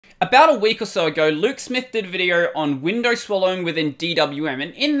About a week or so ago, Luke Smith did a video on window swallowing within DWM,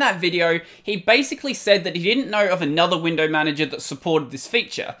 and in that video, he basically said that he didn't know of another window manager that supported this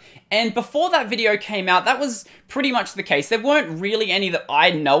feature. And before that video came out, that was pretty much the case. There weren't really any that I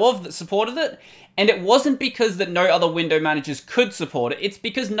know of that supported it, and it wasn't because that no other window managers could support it, it's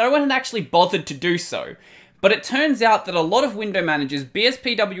because no one had actually bothered to do so. But it turns out that a lot of window managers,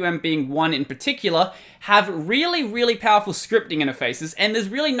 BSPWM being one in particular, have really powerful scripting interfaces, and there's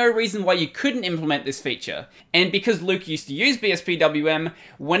really no reason why you couldn't implement this feature. And because Luke used to use BSPWM,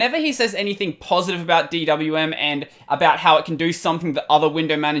 whenever he says anything positive about DWM and about how it can do something that other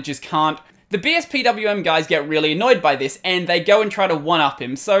window managers can't, the BSPWM guys get really annoyed by this, and they go and try to one-up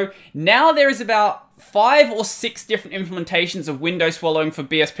him. So now there is about 5 or 6 different implementations of window swallowing for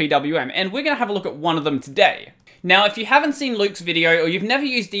BSPWM, and we're going to have a look at one of them today. Now, if you haven't seen Luke's video, or you've never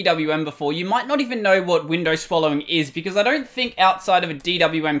used DWM before, you might not even know what window swallowing is, because I don't think outside of a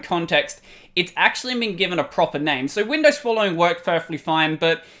DWM context, it's actually been given a proper name. So window swallowing works perfectly fine,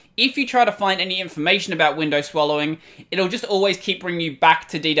 but if you try to find any information about window swallowing, it'll just always keep bringing you back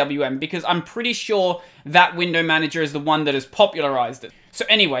to DWM, because I'm pretty sure that window manager is the one that has popularized it. So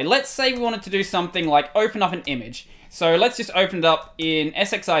anyway, let's say we wanted to do something like open up an image. So let's just open it up in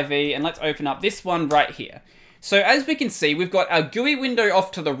SXIV, and let's open up this one right here. So as we can see, we've got our GUI window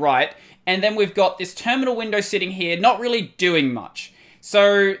off to the right, and then we've got this terminal window sitting here, not really doing much.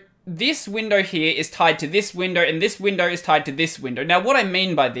 So this window here is tied to this window, and this window is tied to this window. Now, what I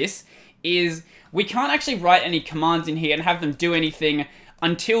mean by this is we can't actually write any commands in here and have them do anything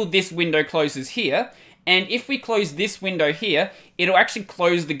until this window closes here. And if we close this window here, it'll actually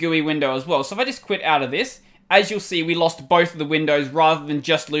close the GUI window as well. So if I just quit out of this, as you'll see, we lost both of the windows rather than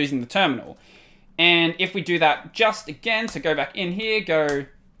just losing the terminal. And if we do that just again, so go back in here, go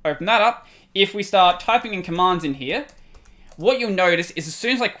open that up. If we start typing in commands in here, what you'll notice is as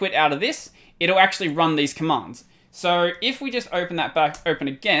soon as I quit out of this, it'll actually run these commands. So if we just open that back open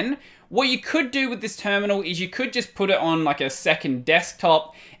again, what you could do with this terminal is you could just put it on like a second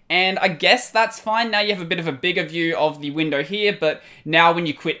desktop, and I guess that's fine. Now you have a bit of a bigger view of the window here, but now when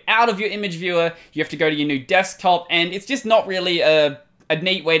you quit out of your image viewer, you have to go to your new desktop, and it's just not really a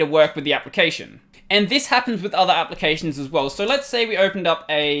neat way to work with the application. And this happens with other applications as well. So let's say we opened up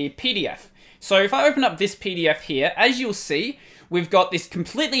a PDF. So if I open up this PDF here, as you'll see, we've got this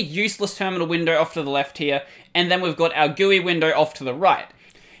completely useless terminal window off to the left here, and then we've got our GUI window off to the right.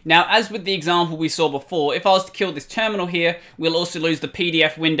 Now, as with the example we saw before, if I was to kill this terminal here, we'll also lose the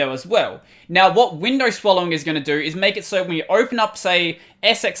PDF window as well. Now, what window swallowing is going to do is make it so when you open up, say,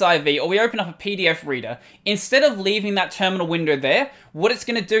 SXIV, or we open up a PDF reader, instead of leaving that terminal window there, what it's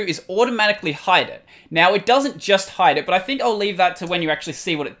going to do is automatically hide it. Now, it doesn't just hide it, but I think I'll leave that to when you actually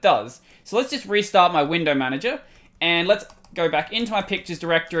see what it does. So let's just restart my window manager, and let's go back into my pictures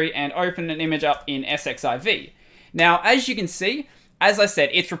directory and open an image up in SXIV. Now, as you can see, as I said,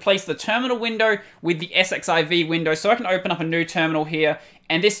 it's replaced the terminal window with the SXIV window, so I can open up a new terminal here,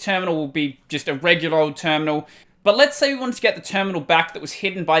 and this terminal will be just a regular old terminal. But let's say we wanted to get the terminal back that was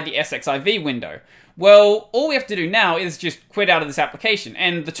hidden by the SXIV window. Well, all we have to do now is just quit out of this application,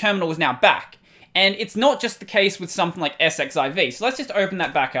 and the terminal is now back. And it's not just the case with something like SXIV, so let's just open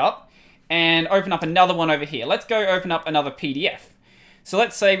that back up, and open up another one over here. Let's go open up another PDF. So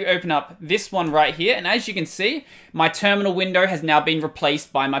let's say we open up this one right here, and as you can see, my terminal window has now been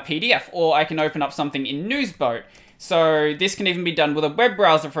replaced by my PDF, or I can open up something in Newsboat. So this can even be done with a web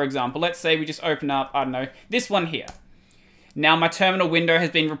browser, for example. Let's say we just open up, I don't know, this one here. Now my terminal window has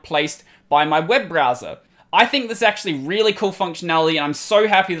been replaced by my web browser. I think this is actually really cool functionality, and I'm so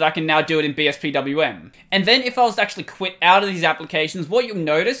happy that I can now do it in BSPWM. And then if I was to actually quit out of these applications, what you'll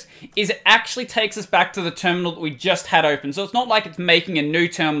notice is it actually takes us back to the terminal that we just had open. So it's not like it's making a new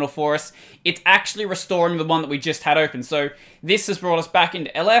terminal for us, it's actually restoring the one that we just had open. So this has brought us back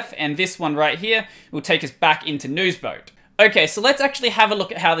into LF, and this one right here will take us back into Newsboat. Okay, so let's actually have a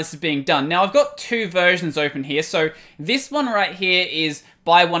look at how this is being done. Now, I've got 2 versions open here. So this one right here is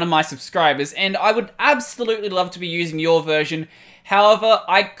by one of my subscribers, and I would absolutely love to be using your version. However,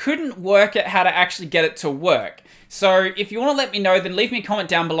 I couldn't work out how to actually get it to work. So if you want to let me know, then leave me a comment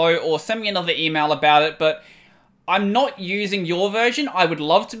down below or send me another email about it, but I'm not using your version. I would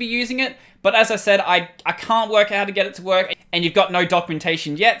love to be using it, but as I said, I can't work out how to get it to work, and you've got no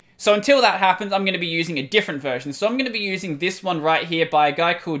documentation yet. So until that happens, I'm going to be using a different version. So I'm going to be using this one right here by a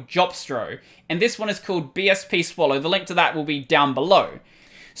guy called Jopstro, and this one is called BSP Swallow. The link to that will be down below.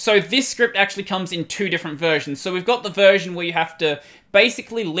 So this script actually comes in 2 different versions. So we've got the version where you have to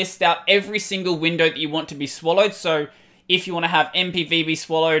basically list out every single window that you want to be swallowed. So if you want to have MPV be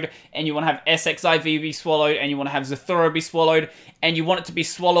swallowed, and you want to have SXIV be swallowed, and you want to have Zethura be swallowed, and you want it to be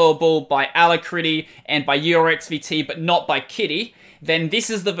swallowable by Alacrity and by EuroXVT, but not by Kitty, then this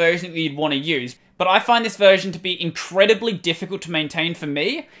is the version that you'd want to use. But I find this version to be incredibly difficult to maintain for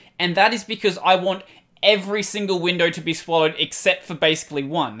me, and that is because I want every single window to be swallowed except for basically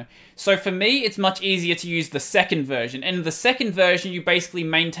one. So for me, it's much easier to use the second version, and in the second version, you basically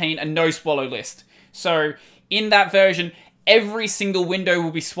maintain a no swallow list. So in that version, every single window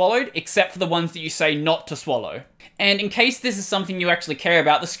will be swallowed except for the ones that you say not to swallow. And in case this is something you actually care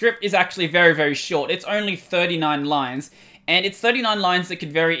about, the script is actually very, very short. It's only 39 lines, and it's 39 lines that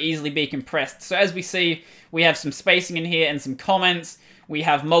could very easily be compressed. So as we see, we have some spacing in here and some comments. We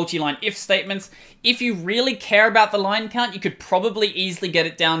have multi-line if statements. If you really care about the line count, you could probably easily get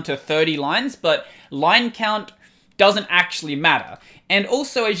it down to 30 lines, but line count doesn't actually matter. And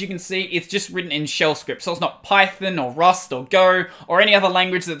also, as you can see, it's just written in shell script, so it's not Python or Rust or Go or any other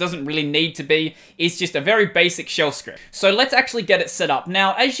language that doesn't really need to be. It's just a very basic shell script. So let's actually get it set up.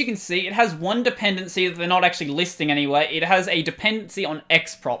 Now, as you can see, it has one dependency that they're not actually listing anywhere. It has a dependency on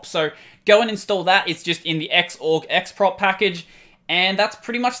xprop. So go and install that. It's just in the xorg xprop package. And that's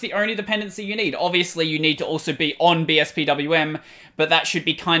pretty much the only dependency you need. Obviously, you need to also be on BSPWM, but that should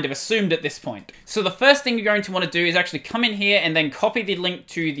be kind of assumed at this point. So the first thing you're going to want to do is actually come in here and then copy the link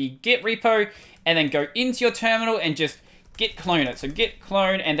to the Git repo, and then go into your terminal and just git clone it. So git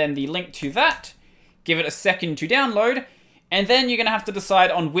clone, and then the link to that. Give it a second to download, and then you're going to have to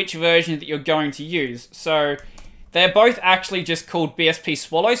decide on which version that you're going to use. So they're both actually just called BSP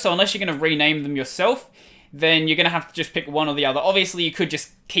Swallow, so unless you're going to rename them yourself, then you're going to have to just pick one or the other. Obviously, you could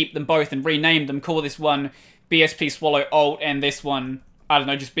just keep them both and rename them, call this one BSP Swallow Alt, and this one, I don't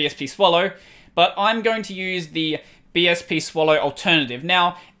know, just BSP Swallow. But I'm going to use the BSP Swallow Alternative.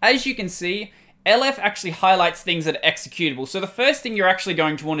 Now, as you can see, LF actually highlights things that are executable. So the first thing you're actually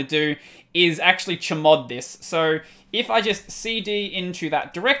going to want to do is actually chmod this. So if I just cd into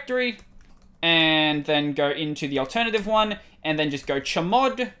that directory, and then go into the alternative one, and then just go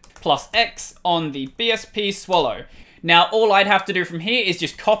chmod +X on the BSP Swallow. Now, all I'd have to do from here is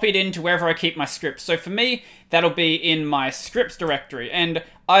just copy it into wherever I keep my scripts. So for me, that'll be in my scripts directory, and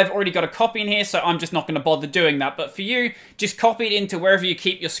I've already got a copy in here, so I'm just not going to bother doing that. But for you, just copy it into wherever you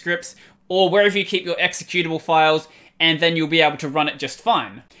keep your scripts, or wherever you keep your executable files, and then you'll be able to run it just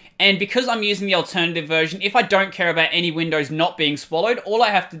fine. And because I'm using the alternative version, if I don't care about any windows not being swallowed, all I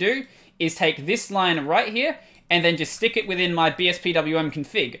have to do is take this line right here, and then just stick it within my BSPWM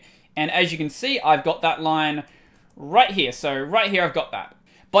config. And as you can see, I've got that line right here. So right here, I've got that.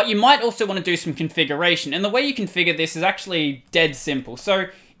 But you might also want to do some configuration. And the way you configure this is actually dead simple. So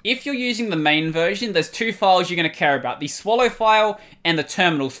if you're using the main version, there's two files you're going to care about, the swallow file and the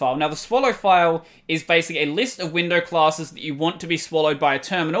terminals file. Now, the swallow file is basically a list of window classes that you want to be swallowed by a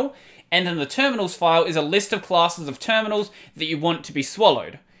terminal. And then the terminals file is a list of classes of terminals that you want to be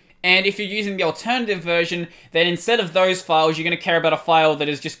swallowed. And if you're using the alternative version, then instead of those files, you're going to care about a file that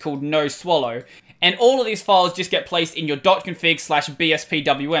is just called no swallow. And all of these files just get placed in your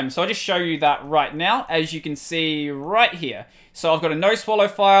 .config/BSPWM. So I'll just show you that right now, as you can see right here. So I've got a no swallow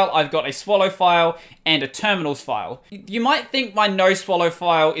file, I've got a swallow file, and a terminals file. You might think my no swallow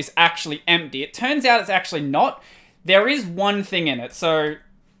file is actually empty. It turns out it's actually not. There is one thing in it, so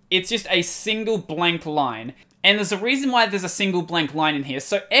it's just a single blank line. And there's a reason why there's a single blank line in here.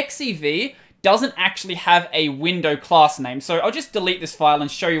 So XEV doesn't actually have a window class name. So I'll just delete this file and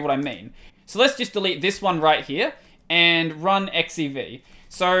show you what I mean. So let's just delete this one right here and run XEV.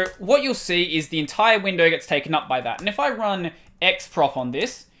 So what you'll see is the entire window gets taken up by that. And if I run xprop on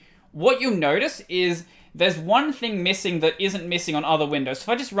this, what you'll notice is there's one thing missing that isn't missing on other windows.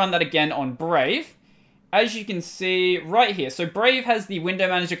 So if I just run that again on Brave, as you can see right here. So Brave has the window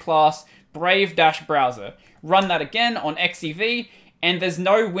manager class Brave-browser. Run that again on XEV, and there's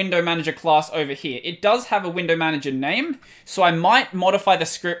no window manager class over here. It does have a window manager name, so I might modify the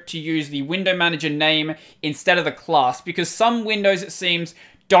script to use the window manager name instead of the class, because some windows, it seems,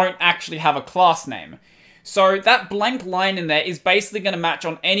 don't actually have a class name. So that blank line in there is basically going to match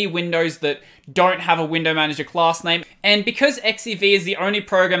on any windows that don't have a window manager class name. And because XEV is the only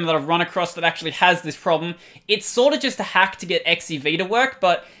program that I've run across that actually has this problem, it's sort of just a hack to get XEV to work,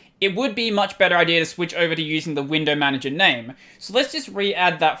 but it would be a much better idea to switch over to using the window manager name. So let's just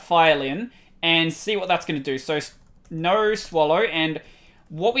re-add that file in and see what that's going to do. So no swallow, and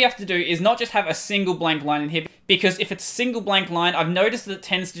what we have to do is not just have a single blank line in here, because if it's a single blank line, I've noticed that it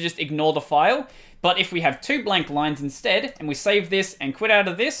tends to just ignore the file. But if we have two blank lines instead, and we save this and quit out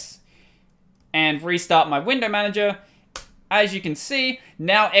of this, and restart my window manager, as you can see,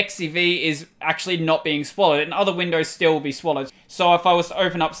 now XCV is actually not being swallowed, and other windows still will be swallowed. So if I was to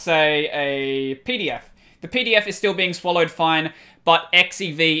open up, say, a PDF, the PDF is still being swallowed fine, but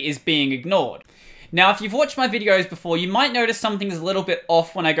XCV is being ignored. Now, if you've watched my videos before, you might notice something is a little bit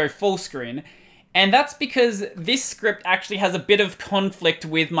off when I go full screen, and that's because this script actually has a bit of conflict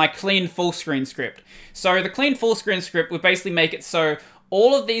with my clean full screen script. So the clean full screen script would basically make it so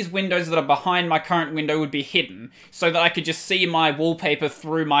all of these windows that are behind my current window would be hidden, so that I could just see my wallpaper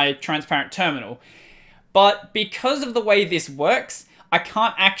through my transparent terminal. But because of the way this works, I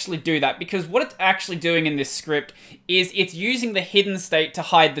can't actually do that, because what it's actually doing in this script is it's using the hidden state to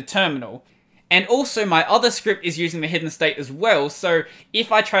hide the terminal. And also my other script is using the hidden state as well, so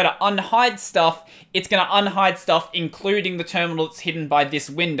if I try to unhide stuff, it's going to unhide stuff including the terminal that's hidden by this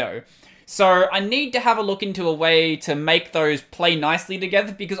window. So I need to have a look into a way to make those play nicely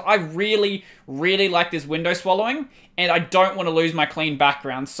together, because I really, really like this window swallowing, and I don't want to lose my clean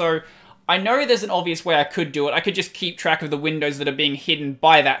background. So I know there's an obvious way I could do it. I could just keep track of the windows that are being hidden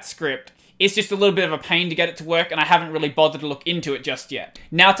by that script. It's just a little bit of a pain to get it to work, and I haven't really bothered to look into it just yet.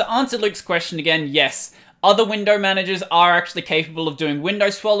 Now, to answer Luke's question again, yes, other window managers are actually capable of doing window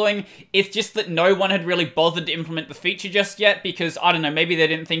swallowing. It's just that no one had really bothered to implement the feature just yet because, I don't know, maybe they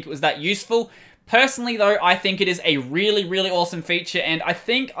didn't think it was that useful. Personally, though, I think it is a really, really awesome feature, and I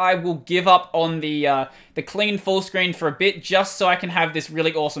think I will give up on the clean full screen for a bit just so I can have this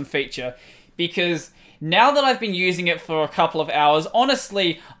really awesome feature. Because now that I've been using it for a couple of hours,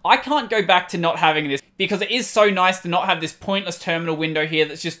 honestly, I can't go back to not having this, because it is so nice to not have this pointless terminal window here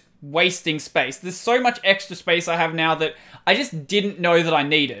that's just wasting space. There's so much extra space I have now that I just didn't know that I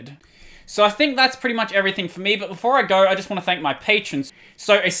needed. So I think that's pretty much everything for me, but before I go, I just want to thank my patrons.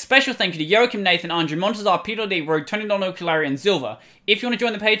 So a special thank you to Joachim, Nathan, Andrew, Montazar, Peter D, Rogue, Tony Donald, Kulari, and Zilva. If you want to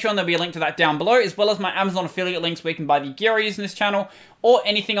join the Patreon, there'll be a link to that down below, as well as my Amazon affiliate links where you can buy the gear I use in this channel, or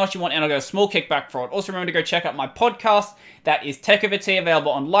anything else you want, and I'll get a small kickback for it. Also remember to go check out my podcast, that is Tech Over Tea,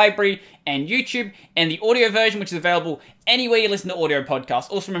 available on Library and YouTube, and the audio version, which is available anywhere you listen to audio podcasts.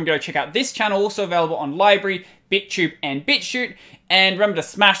 Also remember to go check out this channel, also available on Library, BitTube, and BitChute. And remember to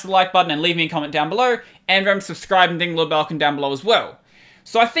smash the like button and leave me a comment down below. And remember to subscribe and ding the little bell icon down below as well.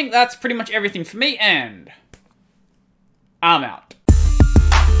 So I think that's pretty much everything for me, and I'm out.